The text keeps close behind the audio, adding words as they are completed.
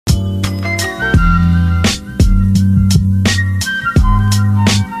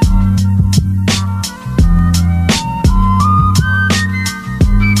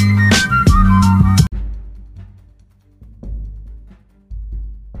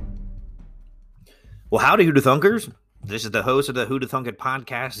Well, howdy, Who Da Thunkers. This is the host of the Who Da Thunkin'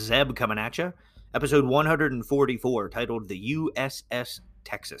 podcast, Zeb, coming at you. Episode 144, titled The USS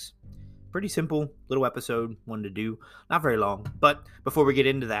Texas. Pretty simple little episode, one to do. Not very long. But before we get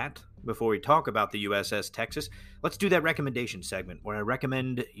into that, before we talk about the USS Texas, let's do that recommendation segment where I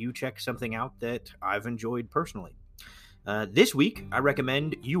recommend you check something out that I've enjoyed personally. This week, I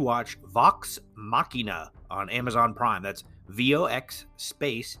recommend you watch Vox Machina on Amazon Prime. That's VOX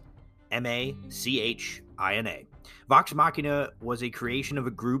space Machina. Vox Machina was a creation of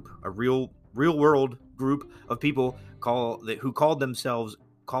a group, a real world group of people who call themselves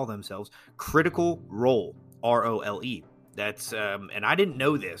Critical Role, ROLE. That's and I didn't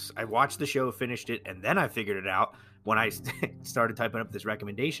know this. I watched the show, finished it, and then I figured it out when I started typing up this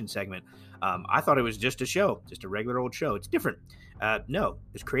recommendation segment. I thought it was just a show, just a regular old show. It's different. No,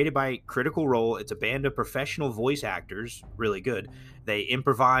 it's created by Critical Role. It's a band of professional voice actors, really good. They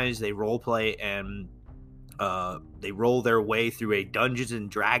improvise, they role play, and they roll their way through a Dungeons and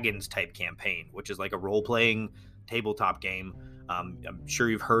Dragons type campaign, which is like a role playing tabletop game. I'm sure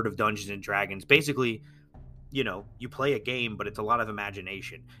you've heard of Dungeons and Dragons. Basically, you know, you play a game, but it's a lot of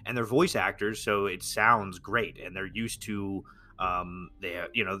imagination, and they're voice actors, so it sounds great, and they're used to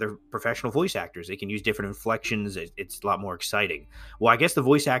they're professional voice actors. They can use different inflections. It's a lot more exciting. Well, I guess the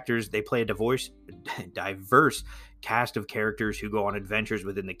voice actors, they play a diverse cast of characters who go on adventures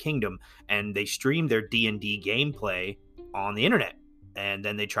within the kingdom, and they stream their D&D gameplay on the internet, and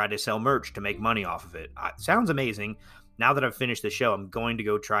then they try to sell merch to make money off of it. Sounds amazing. Now that I've finished the show, I'm going to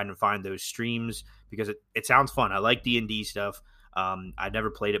go try and find those streams because it sounds fun. I like D&D stuff. I never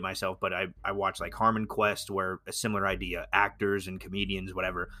played it myself, but I watched like Harmon Quest, where a similar idea, actors and comedians,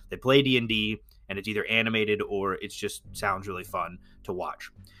 whatever, they play D&D, and it's either animated or it just sounds really fun to watch.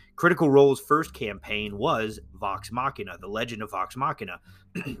 Critical Role's first campaign was Vox Machina, the Legend of Vox Machina,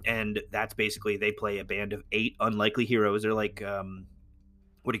 and that's basically they play a band of 8 unlikely heroes. They're like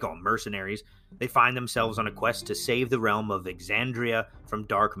what do you call them? Mercenaries. They find themselves on a quest to save the realm of Exandria from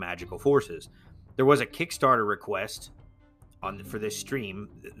dark magical forces. There was a Kickstarter request for this stream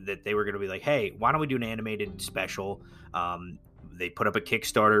that they were going to be like, hey, why don't we do an animated special? They put up a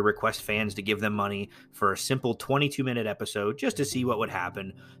Kickstarter, request fans to give them money for a simple 22-minute episode just to see what would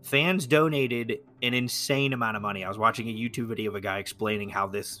happen. Fans donated an insane amount of money. I was watching a YouTube video of a guy explaining how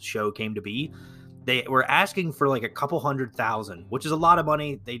this show came to be. They were asking for like a couple $100,000, which is a lot of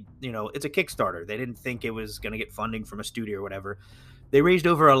money. It's a Kickstarter. They didn't think it was going to get funding from a studio or whatever. They raised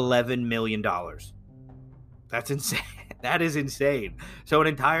over $11 million. That's insane. That is insane. So an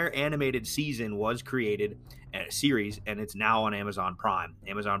entire animated season was created, a series, and it's now on Amazon Prime.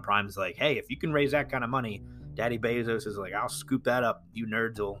 Amazon Prime is like, hey, if you can raise that kind of money, Daddy Bezos is like, I'll scoop that up. You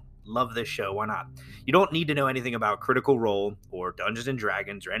nerds will love this show. Why not? You don't need to know anything about Critical Role or Dungeons and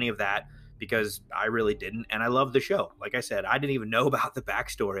Dragons or any of that, because I really didn't, and I love the show. Like I said, I didn't even know about the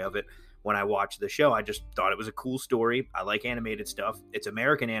backstory of it when I watched the show. I just thought it was a cool story. I like animated stuff. It's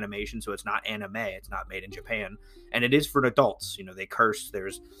American animation, so it's not anime. It's not made in Japan, and it is for adults. You know, they curse.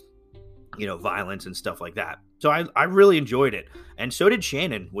 There's, violence and stuff like that. So I really enjoyed it, and so did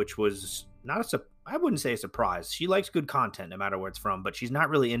Shannon, which was not I wouldn't say a surprise. She likes good content no matter where it's from, but she's not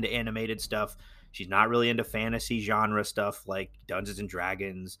really into animated stuff. She's not really into fantasy genre stuff like Dungeons and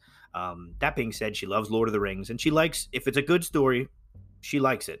Dragons. That being said, she loves Lord of the Rings, and she likes, if it's a good story, she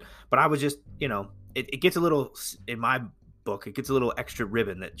likes it. But I was just, it gets a little, in my book, it gets a little extra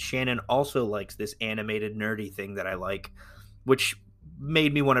ribbon that Shannon also likes this animated nerdy thing that I like, which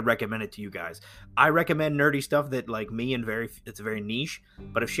made me want to recommend it to you guys. I recommend nerdy stuff that, like me, and it's very niche,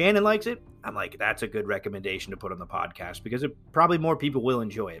 but if Shannon likes it, I'm like, that's a good recommendation to put on the podcast, because probably more people will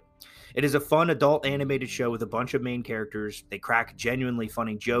enjoy it. It is a fun adult animated show with a bunch of main characters. They crack genuinely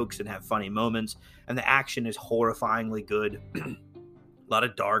funny jokes and have funny moments, and the action is horrifyingly good. A lot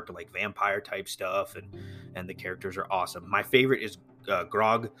of dark, like vampire type stuff, and the characters are awesome. My favorite is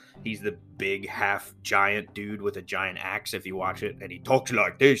Grog. He's the big half giant dude with a giant axe, if you watch it, and he talks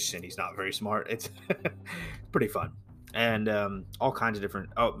like this, and he's not very smart. It's pretty fun. And all kinds of different.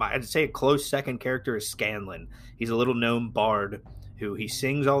 I'd say a close second character is Scanlan. He's a little gnome bard who he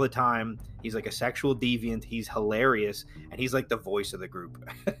sings all the time. He's like a sexual deviant. He's hilarious, and he's like the voice of the group.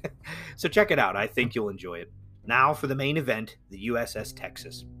 So check it out. I think you'll enjoy it. Now for the main event, the USS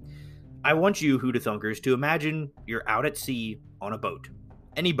Texas. I want you, Who Da Thunkers, to imagine you're out at sea on a boat.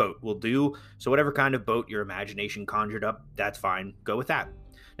 Any boat will do, so whatever kind of boat your imagination conjured up, that's fine. Go with that.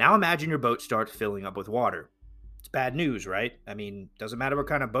 Now imagine your boat starts filling up with water. It's bad news, right? I mean, doesn't matter what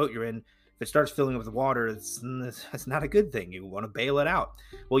kind of boat you're in. If it starts filling up with water, that's not a good thing. You want to bail it out.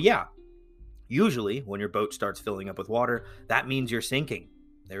 Well, yeah. Usually, when your boat starts filling up with water, that means you're sinking.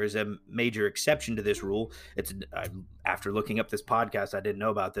 There is a major exception to this rule. It's after looking up this podcast, I didn't know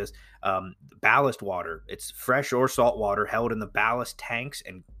about this. Ballast water. It's fresh or salt water held in the ballast tanks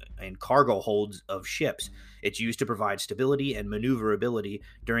and cargo holds of ships. It's used to provide stability and maneuverability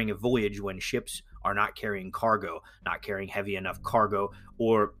during a voyage when ships are not carrying cargo, not carrying heavy enough cargo,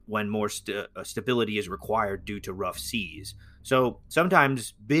 or when more stability is required due to rough seas. So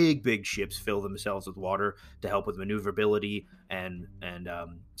sometimes big ships fill themselves with water to help with maneuverability and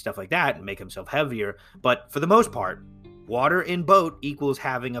stuff like that and make themselves heavier. But for the most part, water in boat equals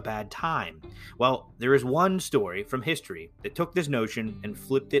having a bad time. Well, there is one story from history that took this notion and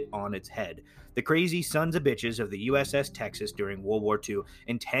flipped it on its head. The crazy sons of bitches of the USS Texas during World War II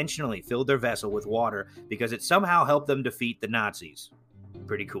intentionally filled their vessel with water because it somehow helped them defeat the Nazis.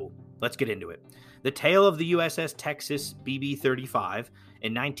 Pretty cool. Let's get into it. The tale of the USS Texas BB-35.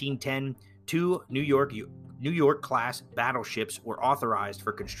 In 1910, two New York class battleships were authorized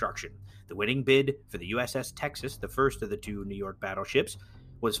for construction. The winning bid for the USS Texas, the first of the two New York battleships,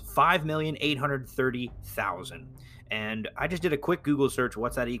 was $5,830,000. And I just did a quick Google search.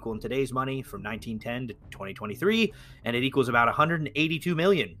 What's that equal in today's money from 1910 to 2023? And it equals about $182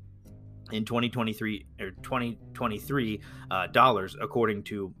 million in 2023 dollars, according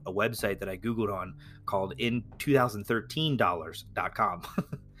to a website that I Googled on called in2013dollars.com.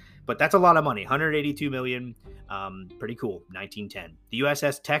 But that's a lot of money. $182 million. Pretty cool. 1910. The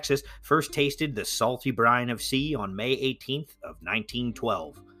USS Texas first tasted the salty brine of sea on May 18th of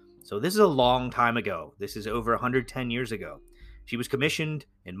 1912. So this is a long time ago. This is over 110 years ago. She was commissioned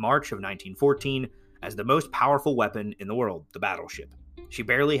in March of 1914 as the most powerful weapon in the world, the battleship. She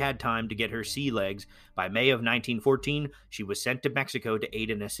barely had time to get her sea legs. By May of 1914, she was sent to Mexico to aid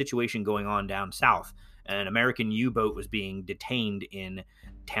in a situation going on down south. An American U-boat was being detained in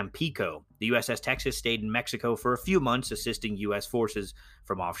Tampico. The USS Texas stayed in Mexico for a few months, assisting U.S. forces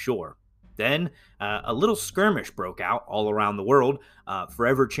from offshore. Then, a little skirmish broke out all around the world,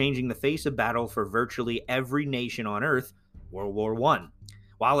 forever changing the face of battle for virtually every nation on Earth, World War I.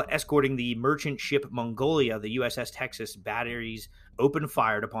 While escorting the merchant ship Mongolia, the USS Texas batteries opened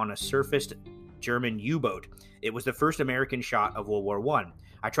fire upon a surfaced German U-boat. It was the first American shot of World War I.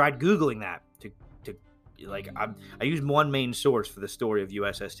 I tried Googling that I used one main source for the story of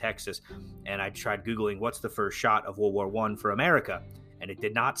USS Texas, and I tried Googling what's the first shot of World War I for America, and it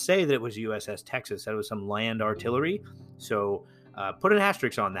did not say that it was USS Texas. That was some land artillery. So put an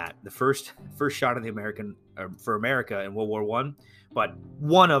asterisk on that. The first shot of for America in World War I, but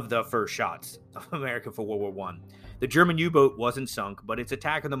one of the first shots of America for World War I. The German U-boat wasn't sunk, but its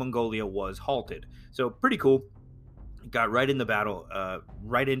attack on the Mongolia was halted. So pretty cool. Got right into battles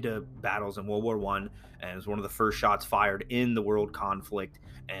in World War I, and it was one of the first shots fired in the world conflict.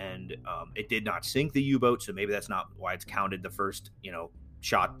 And it did not sink the U-boat, so maybe that's not why it's counted the first,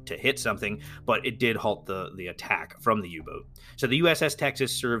 shot to hit something, but it did halt the attack from the U-boat. So the USS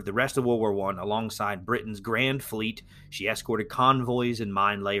Texas served the rest of World War I alongside Britain's Grand Fleet. She escorted convoys and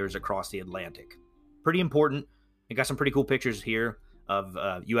mine layers across the Atlantic. Pretty important. I got some pretty cool pictures here of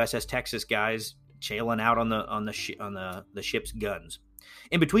USS Texas guys chailing out on the ship's guns.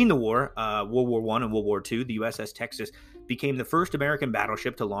 In between the war, World War I and World War II, the USS Texas became the first American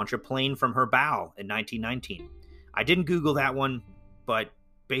battleship to launch a plane from her bow in 1919. I didn't Google that one, but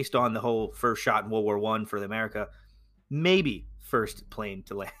based on the whole first shot in World War I for America, maybe first plane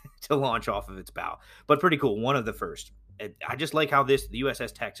to launch off of its bow. But pretty cool, one of the first. I just like how the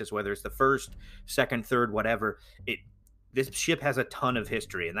USS Texas, whether it's the first, second, third, whatever, this ship has a ton of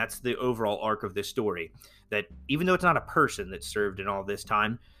history, and that's the overall arc of this story. That even though it's not a person that served in all this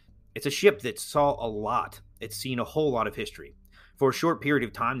time, it's a ship that saw a lot. It's seen a whole lot of history. For a short period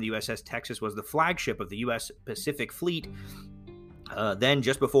of time, the USS Texas was the flagship of the U.S. Pacific Fleet. Then,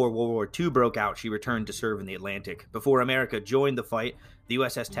 just before World War II broke out, she returned to serve in the Atlantic. Before America joined the fight, the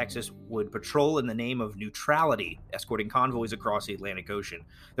USS Texas would patrol in the name of neutrality, escorting convoys across the Atlantic Ocean.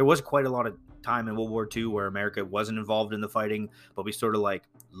 There was quite a lot of time in World War II where America wasn't involved in the fighting, but we sort of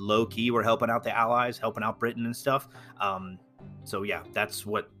low-key were helping out the Allies, helping out Britain and stuff. So yeah, that's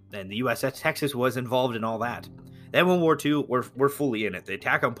what, and the USS Texas was involved in all that. Then World War II, we're fully in it. The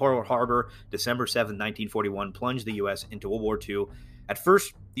attack on Pearl Harbor, December 7, 1941, plunged the U.S. into World War II. At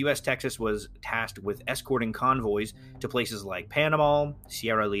first, the U.S. Texas was tasked with escorting convoys to places like Panama,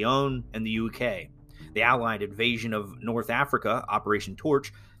 Sierra Leone, and the UK. The Allied invasion of North Africa, Operation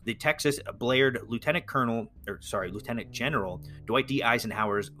Torch, the Texas blared Lieutenant General Dwight D.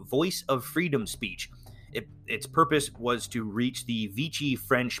 Eisenhower's Voice of Freedom speech. Its purpose was to reach the Vichy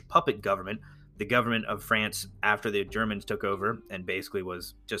French puppet government, the government of France after the Germans took over, and basically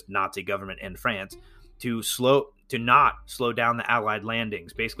was just Nazi government in France, to to not slow down the Allied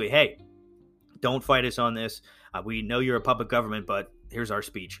landings. Basically, hey, don't fight us on this. We know you're a puppet government, but here's our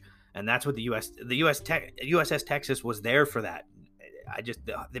speech. And that's what the USS Texas was there for that.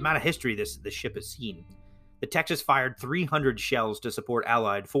 The amount of history this ship has seen. The Texas fired 300 shells to support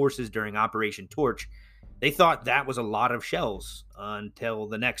Allied forces during Operation Torch. They thought that was a lot of shells until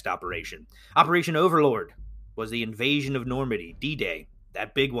the next operation. Operation Overlord was the invasion of Normandy, D-Day,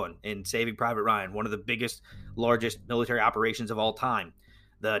 that big one in Saving Private Ryan, one of the biggest, largest military operations of all time.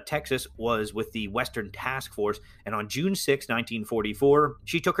 The Texas was with the Western Task Force, and on June 6, 1944,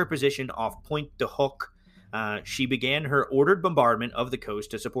 she took her position off Pointe du Hoc. She began her ordered bombardment of the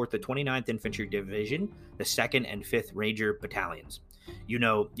coast to support the 29th Infantry Division, the 2nd and 5th Ranger Battalions.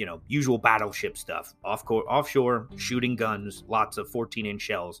 Usual battleship stuff, offshore, shooting guns, lots of 14-inch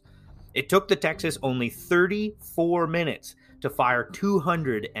shells. It took the Texas only 34 minutes to fire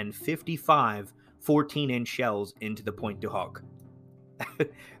 255 14-inch shells into the Pointe du Hoc.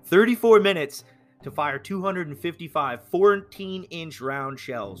 34 minutes to fire 255 14-inch round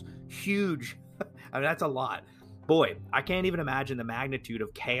shells. Huge. I mean, that's a lot. Boy, I can't even imagine the magnitude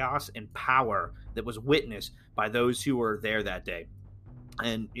of chaos and power that was witnessed by those who were there that day.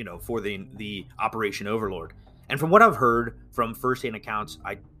 And, for the Operation Overlord. And from what I've heard from firsthand accounts,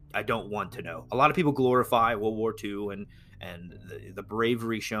 I don't want to know. A lot of people glorify World War II and the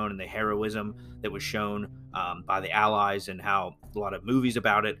bravery shown and the heroism that was shown by the Allies, and how a lot of movies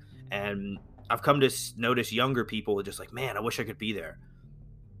about it. And I've come to notice younger people just like, man, I wish I could be there.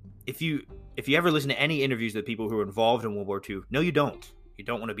 If you ever listen to any interviews with people who were involved in World War II, no, you don't. You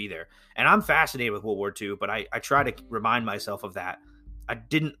don't want to be there. And I'm fascinated with World War II, but I try to remind myself of that.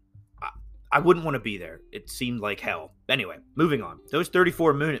 I wouldn't want to be there. It seemed like hell. Anyway, moving on. Those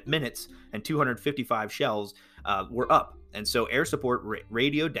 34 minutes and 255 shells were up. And so air support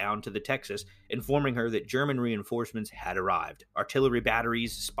radioed down to the Texas, informing her that German reinforcements had arrived. Artillery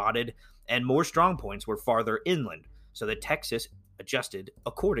batteries spotted, and more strong points were farther inland. So the Texas adjusted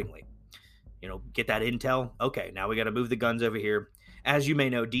accordingly. Get that intel? Okay, now we got to move the guns over here. As you may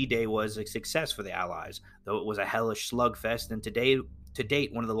know, D-Day was a success for the Allies, though it was a hellish slugfest, and to date,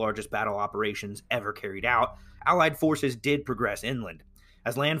 one of the largest battle operations ever carried out. Allied forces did progress inland.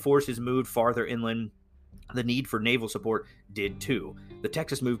 As land forces moved farther inland, the need for naval support did too. The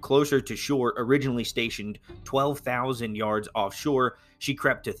Texas moved closer to shore, originally stationed 12,000 yards offshore. She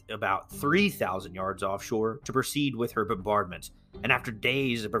crept to about 3,000 yards offshore to proceed with her bombardments. And after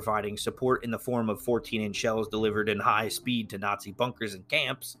days of providing support in the form of 14-inch shells delivered in high speed to Nazi bunkers and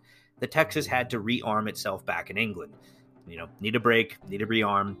camps, the Texas had to rearm itself back in England. Need a break, need to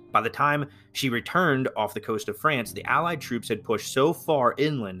rearm. By the time she returned off the coast of France, the Allied troops had pushed so far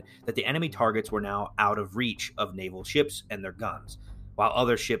inland that the enemy targets were now out of reach of naval ships and their guns. While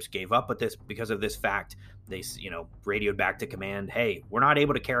other ships gave up because of this fact, they, radioed back to command, hey, we're not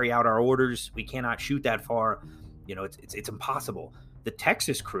able to carry out our orders. We cannot shoot that far. It's impossible. The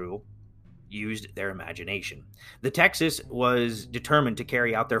Texas crew used their imagination. The Texas was determined to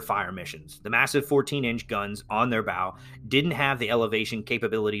carry out their fire missions. The massive 14-inch guns on their bow didn't have the elevation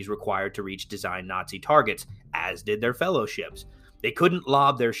capabilities required to reach designed Nazi targets, as did their fellow ships. They couldn't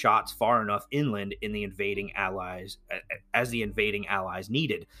lob their shots far enough inland as the invading Allies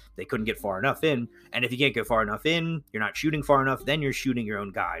needed. They couldn't get far enough in, and if you can't get far enough in, you're not shooting far enough, then you're shooting your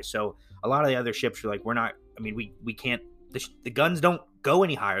own guys. So a lot of the other ships were like, we can't, the guns don't go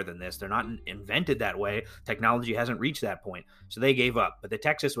any higher than this. They're not invented that way. Technology hasn't reached that point. So they gave up. But the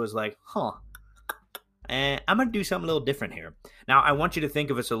Texas was like, I'm going to do something a little different here. Now, I want you to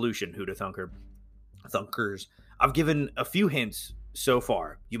think of a solution, Huda Thunkers. I've given a few hints so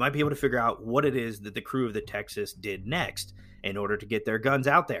far. You might be able to figure out what it is that the crew of the Texas did next in order to get their guns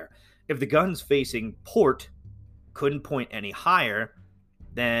out there. If the guns facing port couldn't point any higher,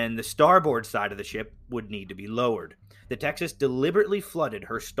 then the starboard side of the ship would need to be lowered. The Texas deliberately flooded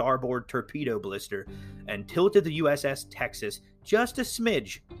her starboard torpedo blister and tilted the USS Texas just a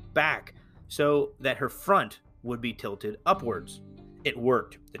smidge back so that her front would be tilted upwards. It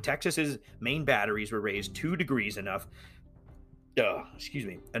worked. The Texas's main batteries were raised 2 degrees enough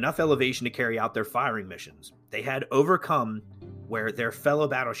elevation to carry out their firing missions. They had overcome where their fellow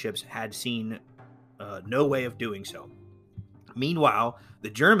battleships had seen no way of doing so. Meanwhile, the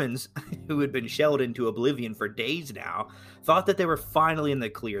Germans, who had been shelled into oblivion for days now, thought that they were finally in the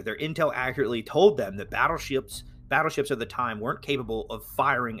clear. Their intel accurately told them that battleships of the time weren't capable of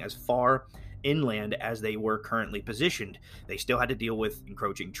firing as far inland as they were currently positioned. They still had to deal with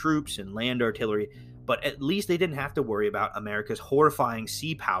encroaching troops and land artillery, but at least they didn't have to worry about America's horrifying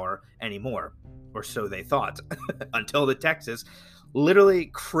sea power anymore, or so they thought, until the Texas literally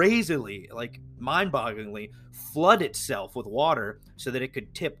crazily, like mind-bogglingly, flood itself with water so that it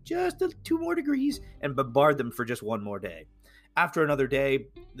could tip just 2 more degrees and bombard them for just one more day. After another day,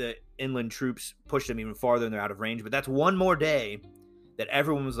 the inland troops pushed them even farther and they're out of range. But that's one more day that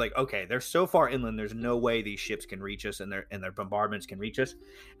everyone was like, okay, they're so far inland, there's no way these ships can reach us and their bombardments can reach us.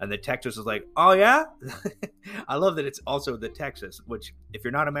 And the Texas was like, oh yeah? I love that it's also the Texas, which if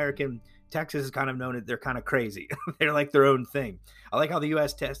you're not American, Texas is kind of known as they're kind of crazy. They're like their own thing. I like how the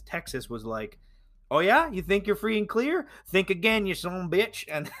U.S. Texas was like, oh yeah, you think you're free and clear? Think again, you son of a bitch.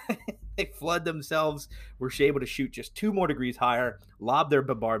 And they flood themselves, were able to shoot just 2 more degrees higher, lob their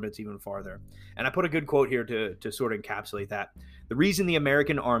bombardments even farther. And I put a good quote here to sort of encapsulate that. The reason the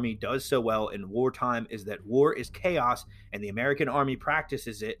American army does so well in wartime is that war is chaos, and the American army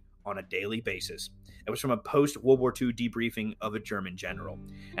practices it on a daily basis. It was from a post-World War II debriefing of a German general.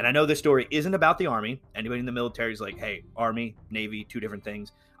 And I know this story isn't about the army. Anybody in the military is like, hey, army, navy, two different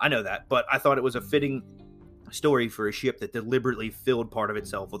things. I know that, but I thought it was a fitting story for a ship that deliberately filled part of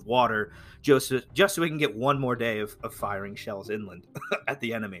itself with water just so we can get one more day of firing shells inland at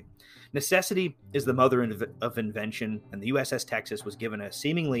the enemy. Necessity is the mother of invention, and the USS Texas was given a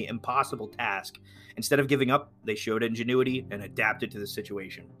seemingly impossible task. Instead of giving up, they showed ingenuity and adapted to the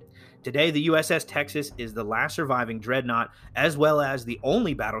situation. Today, the USS Texas is the last surviving dreadnought, as well as the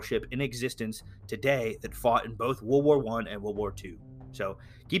only battleship in existence today that fought in both World War I and World War II. So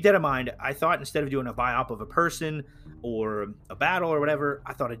keep that in mind. I thought instead of doing a biop of a person or a battle or whatever,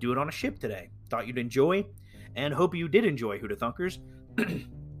 I thought I'd do it on a ship today. Thought you'd enjoy, and hope you did enjoy, Who'da Thunkers.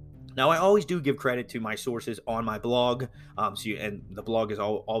 Now, I always do give credit to my sources on my blog, and the blog is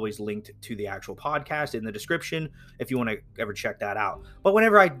always linked to the actual podcast in the description if you want to ever check that out. But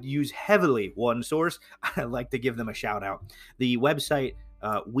whenever I use heavily one source, I like to give them a shout out. The website,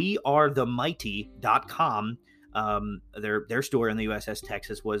 wearethemighty.com, their story on the USS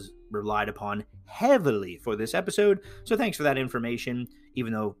Texas was relied upon heavily for this episode. So thanks for that information,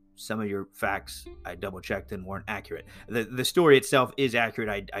 even though some of your facts I double checked and weren't accurate. The story itself is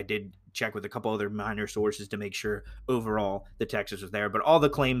accurate. I did check with a couple other minor sources to make sure overall the Texas was there. But all the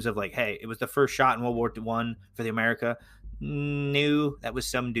claims of like, hey, it was the first shot in World War I for the America, no, that was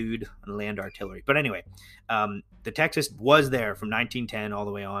some dude on land artillery. But anyway, the Texas was there from 1910 all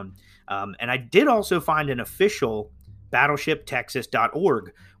the way on. And I did also find an official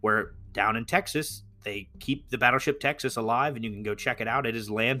battleshiptexas.org where down in Texas, they keep the Battleship Texas alive, and you can go check it out. It is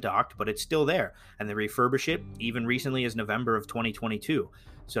land docked, but it's still there, and they refurbish it even recently as November of 2022.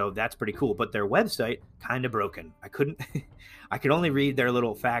 So that's pretty cool. But their website kind of broken. I could only read their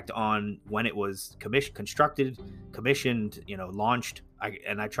little fact on when it was constructed, commissioned, launched.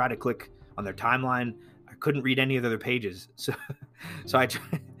 I tried to click on their timeline. I couldn't read any of the other pages. So I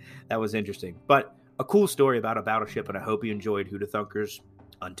tried. That was interesting, but a cool story about a battleship. And I hope you enjoyed Who'da Thunkers.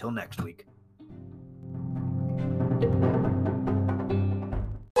 Until next week.